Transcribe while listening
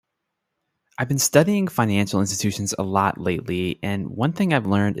I've been studying financial institutions a lot lately, and one thing I've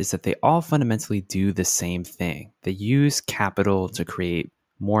learned is that they all fundamentally do the same thing. They use capital to create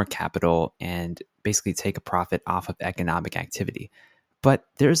more capital and basically take a profit off of economic activity. But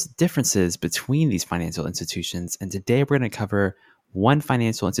there's differences between these financial institutions, and today we're going to cover one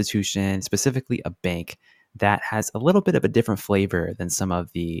financial institution, specifically a bank, that has a little bit of a different flavor than some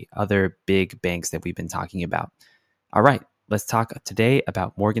of the other big banks that we've been talking about. All right, let's talk today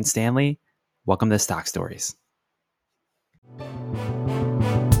about Morgan Stanley. Welcome to Stock Stories.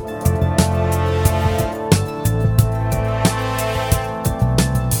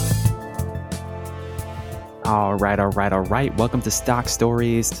 All right. Welcome to Stock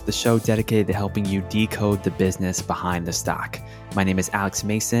Stories, the show dedicated to helping you decode the business behind the stock. My name is Alex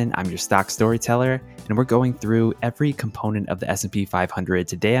Mason. I'm your stock storyteller, and we're going through every component of the S&P 500.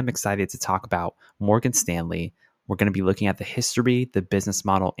 Today, I'm excited to talk about Morgan Stanley. We're going to be looking at the history, the business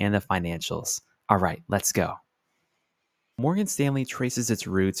model, and the financials. All right, let's go. Morgan Stanley traces its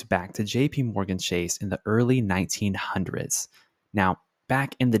roots back to JP Morgan Chase in the early 1900s. Now,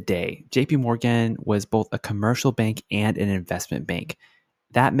 back in the day, JP Morgan was both a commercial bank and an investment bank.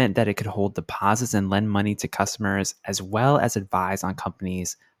 That meant that it could hold deposits and lend money to customers, as well as advise on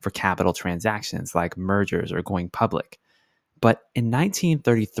companies for capital transactions like mergers or going public. But in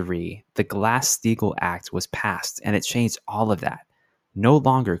 1933, the Glass-Steagall Act was passed, and it changed all of that. No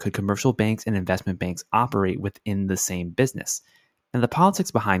longer could commercial banks and investment banks operate within the same business. And the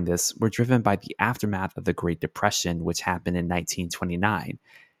politics behind this were driven by the aftermath of the Great Depression, which happened in 1929.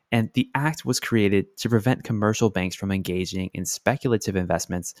 And the act was created to prevent commercial banks from engaging in speculative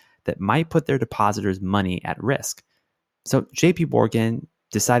investments that might put their depositors' money at risk. So JP Morgan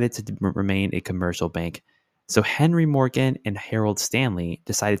decided to remain a commercial bank. So Henry Morgan and Harold Stanley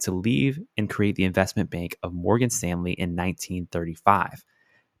decided to leave and create the investment bank of Morgan Stanley in 1935.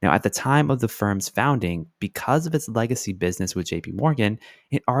 Now, at the time of the firm's founding, because of its legacy business with JP Morgan,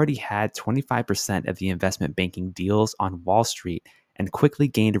 it already had 25% of the investment banking deals on Wall Street and quickly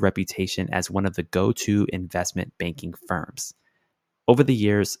gained a reputation as one of the go-to investment banking firms. Over the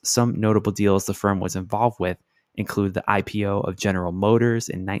years, some notable deals the firm was involved with include the IPO of General Motors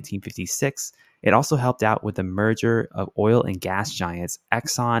in 1956. It also helped out with the merger of oil and gas giants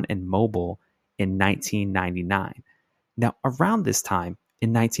Exxon and Mobil in 1999. Now, around this time,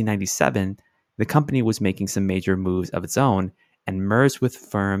 in 1997, the company was making some major moves of its own and merged with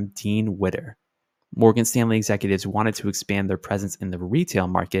firm Dean Witter. Morgan Stanley executives wanted to expand their presence in the retail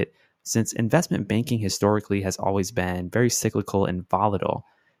market since investment banking historically has always been very cyclical and volatile.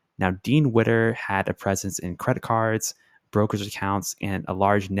 Now, Dean Witter had a presence in credit cards, brokerage accounts, and a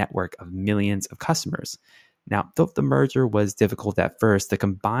large network of millions of customers. Now, though the merger was difficult at first, the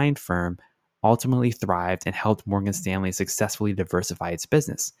combined firm ultimately thrived and helped Morgan Stanley successfully diversify its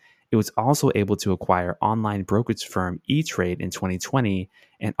business. It was also able to acquire online brokerage firm E-Trade in 2020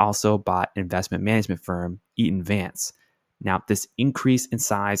 and also bought investment management firm Eaton Vance. Now, this increase in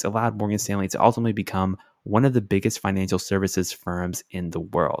size allowed Morgan Stanley to ultimately become one of the biggest financial services firms in the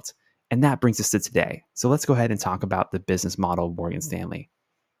world. And that brings us to today. So let's go ahead and talk about the business model of Morgan Stanley.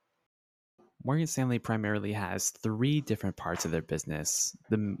 Morgan Stanley primarily has three different parts of their business.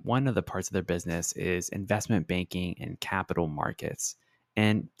 One of the parts of their business is investment banking and capital markets.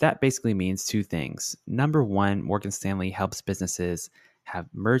 And that basically means two things. Number one, Morgan Stanley helps businesses have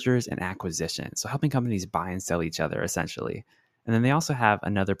mergers and acquisitions, so helping companies buy and sell each other, essentially. And then they also have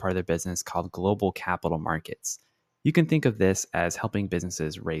another part of their business called global capital markets. You can think of this as helping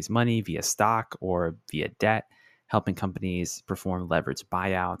businesses raise money via stock or via debt, helping companies perform leveraged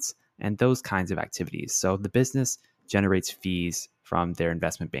buyouts, and those kinds of activities. So the business generates fees from their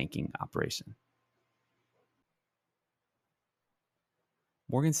investment banking operation.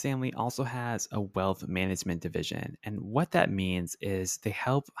 Morgan Stanley also has a wealth management division. And what that means is they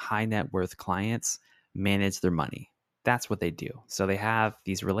help high net worth clients manage their money. That's what they do. So they have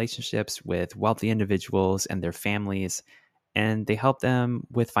these relationships with wealthy individuals and their families, and they help them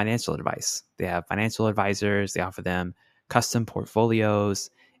with financial advice. They have financial advisors, they offer them custom portfolios,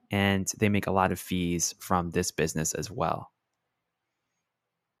 and they make a lot of fees from this business as well.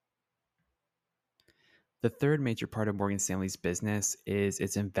 The third major part of Morgan Stanley's business is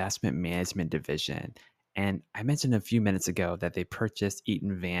its investment management division. And I mentioned a few minutes ago that they purchased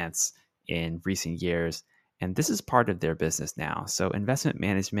Eaton Vance in recent years, and this is part of their business now. So investment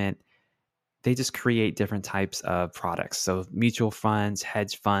management, they just create different types of products. So mutual funds,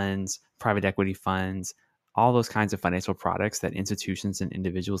 hedge funds, private equity funds, all those kinds of financial products that institutions and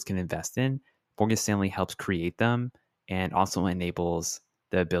individuals can invest in. Morgan Stanley helps create them and also enables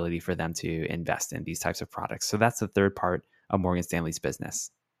the ability for them to invest in these types of products. So that's the third part of Morgan Stanley's business.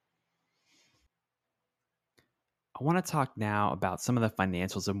 I want to talk now about some of the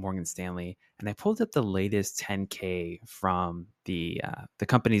financials of Morgan Stanley, and I pulled up the latest 10K from the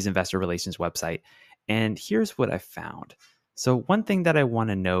company's investor relations website, and here's what I found. So one thing that I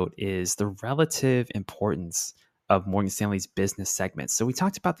want to note is the relative importance of Morgan Stanley's business segments. So we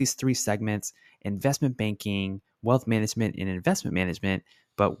talked about these three segments: investment banking, wealth management, and investment management.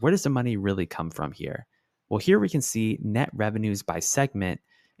 But where does the money really come from here? Well, here we can see net revenues by segment.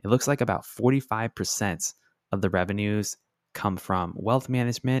 It looks like about 45% of the revenues come from wealth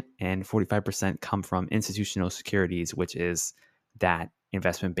management and 45% come from institutional securities, which is that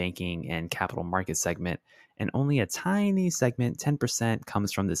investment banking and capital market segment. And only a tiny segment, 10%,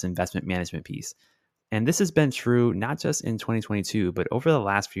 comes from this investment management piece. And this has been true not just in 2022, but over the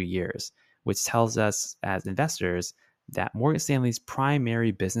last few years, which tells us as investors that Morgan Stanley's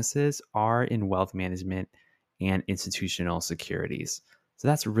primary businesses are in wealth management and institutional securities. So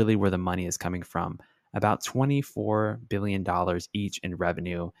that's really where the money is coming from. About $24 billion each in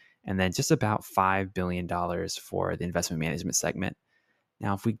revenue, and then just about $5 billion for the investment management segment.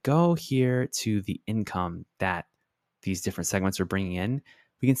 Now, if we go here to the income that these different segments are bringing in,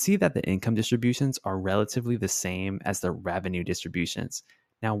 we can see that the income distributions are relatively the same as the revenue distributions.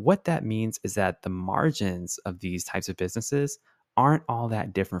 Now, what that means is that the margins of these types of businesses aren't all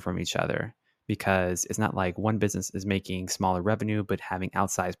that different from each other, because it's not like one business is making smaller revenue but having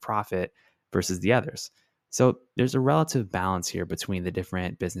outsized profit versus the others. So there's a relative balance here between the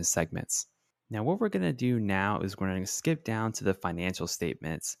different business segments. Now, what we're going to do now is we're going to skip down to the financial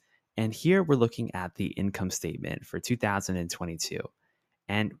statements. And here we're looking at the income statement for 2022.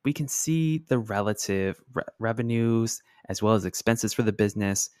 And we can see the relative revenues as well as expenses for the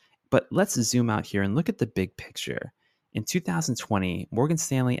business. But let's zoom out here and look at the big picture. In 2020, Morgan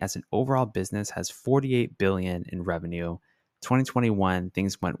Stanley as an overall business has 48 billion in revenue. 2021,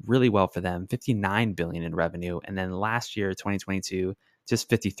 things went really well for them, 59 billion in revenue. And then last year, 2022, just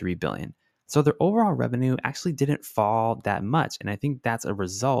 53 billion. So their overall revenue actually didn't fall that much. And I think that's a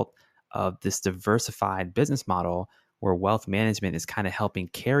result of this diversified business model where wealth management is kind of helping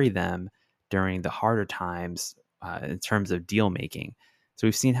carry them during the harder times in terms of deal making. So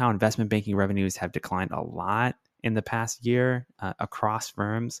we've seen how investment banking revenues have declined a lot in the past year across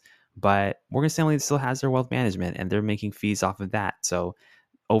firms, but Morgan Stanley still has their wealth management and they're making fees off of that. So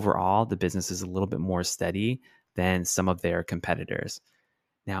overall, the business is a little bit more steady than some of their competitors.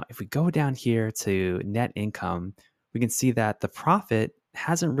 Now, if we go down here to net income, we can see that the profit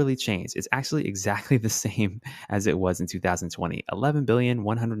hasn't really changed. It's actually exactly the same as it was in 2020.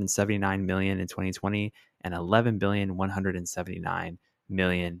 11,179 million in 2020 and 11,179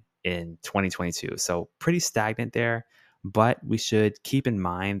 million in 2022. So pretty stagnant there, but we should keep in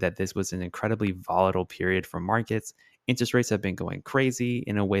mind that this was an incredibly volatile period for markets. Interest rates have been going crazy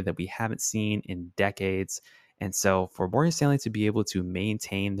in a way that we haven't seen in decades. And so for Morgan Stanley to be able to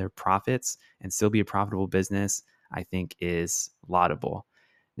maintain their profits and still be a profitable business, I think is laudable.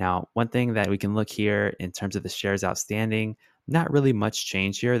 Now, one thing that we can look here in terms of the shares outstanding, not really much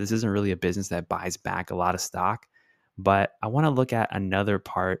change here. This isn't really a business that buys back a lot of stock, but I want to look at another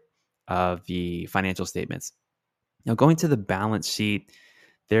part of the financial statements. Now, going to the balance sheet,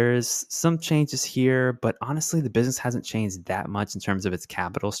 there's some changes here, but honestly, the business hasn't changed that much in terms of its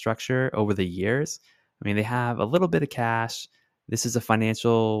capital structure over the years. I mean, they have a little bit of cash. This is a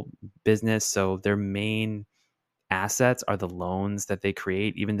financial business, so their main assets are the loans that they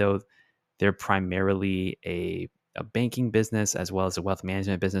create, even though they're primarily a banking business as well as a wealth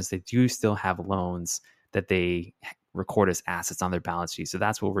management business. They do still have loans that they record as assets on their balance sheet. So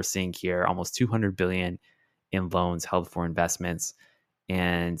that's what we're seeing here, almost 200 billion in loans held for investments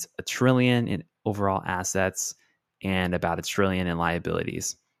and $1 trillion in overall assets and about $1 trillion in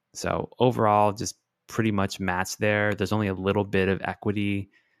liabilities. So overall, just pretty much matched there. There's only a little bit of equity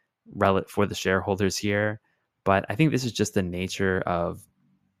for the shareholders here, but I think this is just the nature of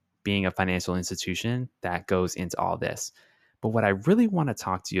being a financial institution that goes into all this. But what I really want to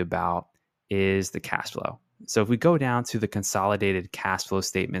talk to you about is the cash flow. So if we go down to the consolidated cash flow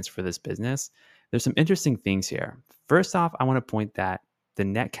statements for this business, there's some interesting things here. First off, I want to point that the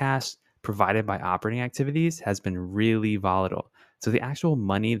net cash provided by operating activities has been really volatile. So the actual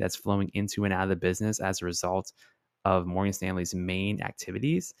money that's flowing into and out of the business as a result of Morgan Stanley's main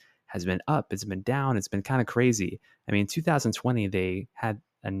activities has been up, it's been down, it's been kind of crazy. I mean, in 2020, they had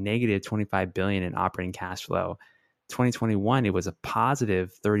a negative 25 billion in operating cash flow. 2021, it was a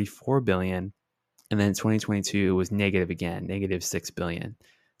positive 34 billion. And then 2022, it was negative again, negative 6 billion.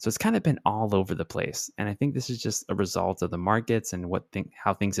 So it's kind of been all over the place. And I think this is just a result of the markets and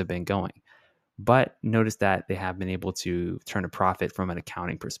how things have been going. But notice that they have been able to turn a profit from an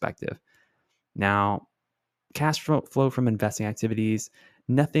accounting perspective. Now, Flow from investing activities,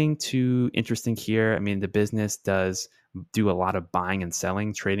 nothing too interesting here. I mean, the business does do a lot of buying and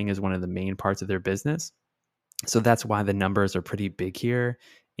selling. Trading is one of the main parts of their business. So that's why the numbers are pretty big here,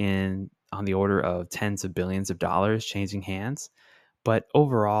 in on the order of tens of billions of dollars changing hands. But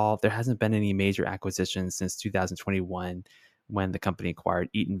overall, there hasn't been any major acquisitions since 2021, when the company acquired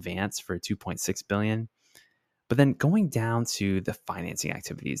Eaton Vance for $2.6 billion. But then going down to the financing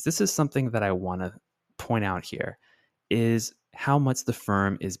activities, this is something that I want to point out here, is how much the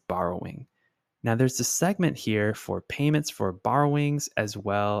firm is borrowing. Now, there's a segment here for payments for borrowings as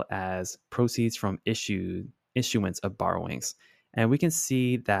well as proceeds from issuance of borrowings. And we can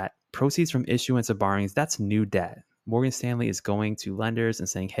see that proceeds from issuance of borrowings, that's new debt. Morgan Stanley is going to lenders and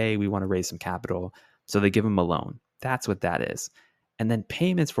saying, hey, we want to raise some capital. So they give them a loan. That's what that is. And then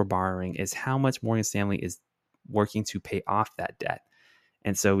payments for borrowing is how much Morgan Stanley is working to pay off that debt.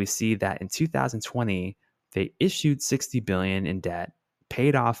 And so we see that in 2020, they issued 60 billion in debt,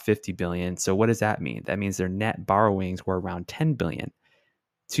 paid off 50 billion. So what does that mean? That means their net borrowings were around 10 billion.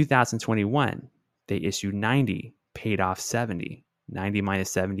 2021, they issued 90, paid off 70. 90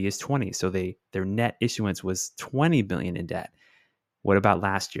 minus 70 is 20. So their net issuance was 20 billion in debt. What about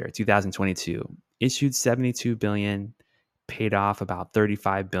last year, 2022? Issued 72 billion, paid off about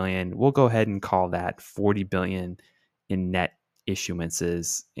 35 billion. We'll go ahead and call that 40 billion in net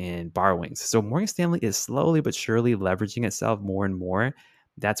issuances and borrowings. So Morgan Stanley is slowly but surely leveraging itself more and more.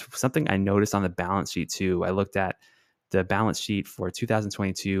 That's something I noticed on the balance sheet too. I looked at the balance sheet for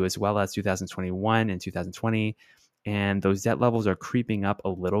 2022 as well as 2021 and 2020, and those debt levels are creeping up a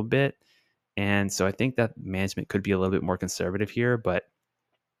little bit. And so I think that management could be a little bit more conservative here, but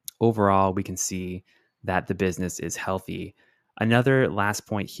overall, we can see that the business is healthy. Another last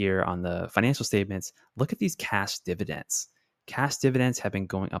point here on the financial statements, look at these cash dividends. Cash dividends have been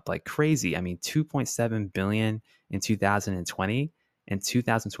going up like crazy. I mean, 2.7 billion in 2020 and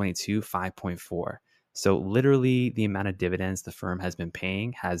 2022, 5.4. So literally the amount of dividends the firm has been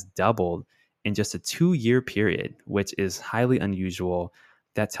paying has doubled in just a 2-year period, which is highly unusual.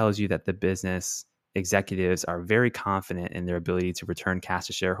 That tells you that the business executives are very confident in their ability to return cash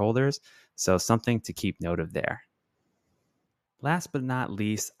to shareholders. So something to keep note of there. Last but not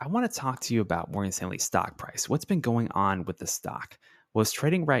least, I want to talk to you about Morgan Stanley's stock price. What's been going on with the stock? Well, it's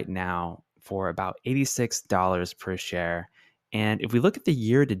trading right now for about $86 per share. And if we look at the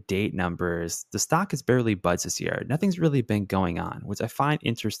year-to-date numbers, the stock has barely budged this year. Nothing's really been going on, which I find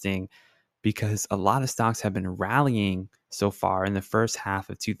interesting because a lot of stocks have been rallying so far in the first half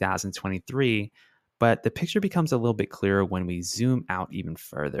of 2023. But the picture becomes a little bit clearer when we zoom out even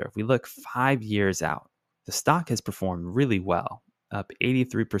further. If we look 5 years out, the stock has performed really well, up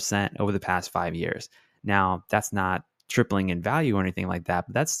 83% over the past 5 years. Now, that's not tripling in value or anything like that,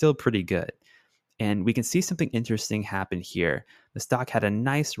 but that's still pretty good. And we can see something interesting happen here. The stock had a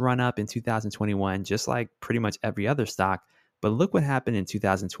nice run up in 2021, just like pretty much every other stock. But look what happened in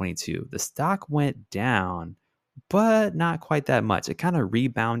 2022. The stock went down, but not quite that much. It kind of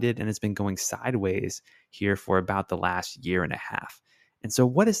rebounded and it's been going sideways here for about the last year and a half. And so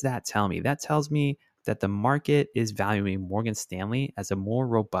what does that tell me? That tells me that the market is valuing Morgan Stanley as a more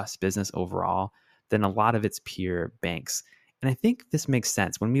robust business overall than a lot of its peer banks. And I think this makes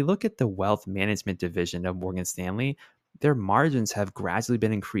sense. When we look at the wealth management division of Morgan Stanley, their margins have gradually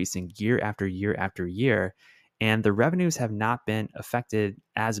been increasing year after year after year, and the revenues have not been affected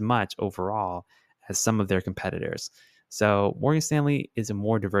as much overall as some of their competitors. So Morgan Stanley is a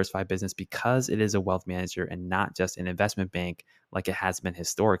more diversified business because it is a wealth manager and not just an investment bank like it has been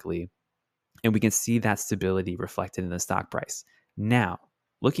historically. And we can see that stability reflected in the stock price. Now,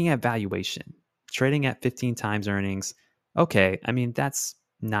 looking at valuation, trading at 15 times earnings, okay, I mean, that's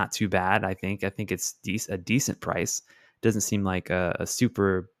not too bad, I think. I think it's a decent price. Doesn't seem like a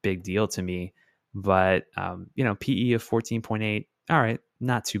super big deal to me. But, PE of 14.8, all right,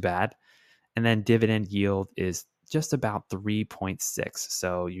 not too bad. And then dividend yield is just about 3.6.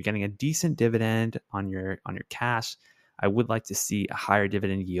 So you're getting a decent dividend on your cash. I would like to see a higher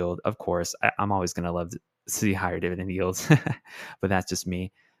dividend yield. Of course, I'm always going to love to see higher dividend yields, but that's just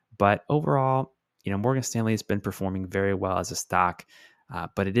me. But overall, Morgan Stanley has been performing very well as a stock,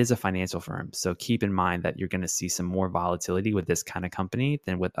 but it is a financial firm. So keep in mind that you're going to see some more volatility with this kind of company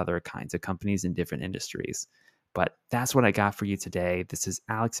than with other kinds of companies in different industries. But that's what I got for you today. This is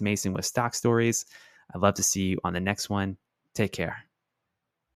Alex Mason with Stock Stories. I'd love to see you on the next one. Take care.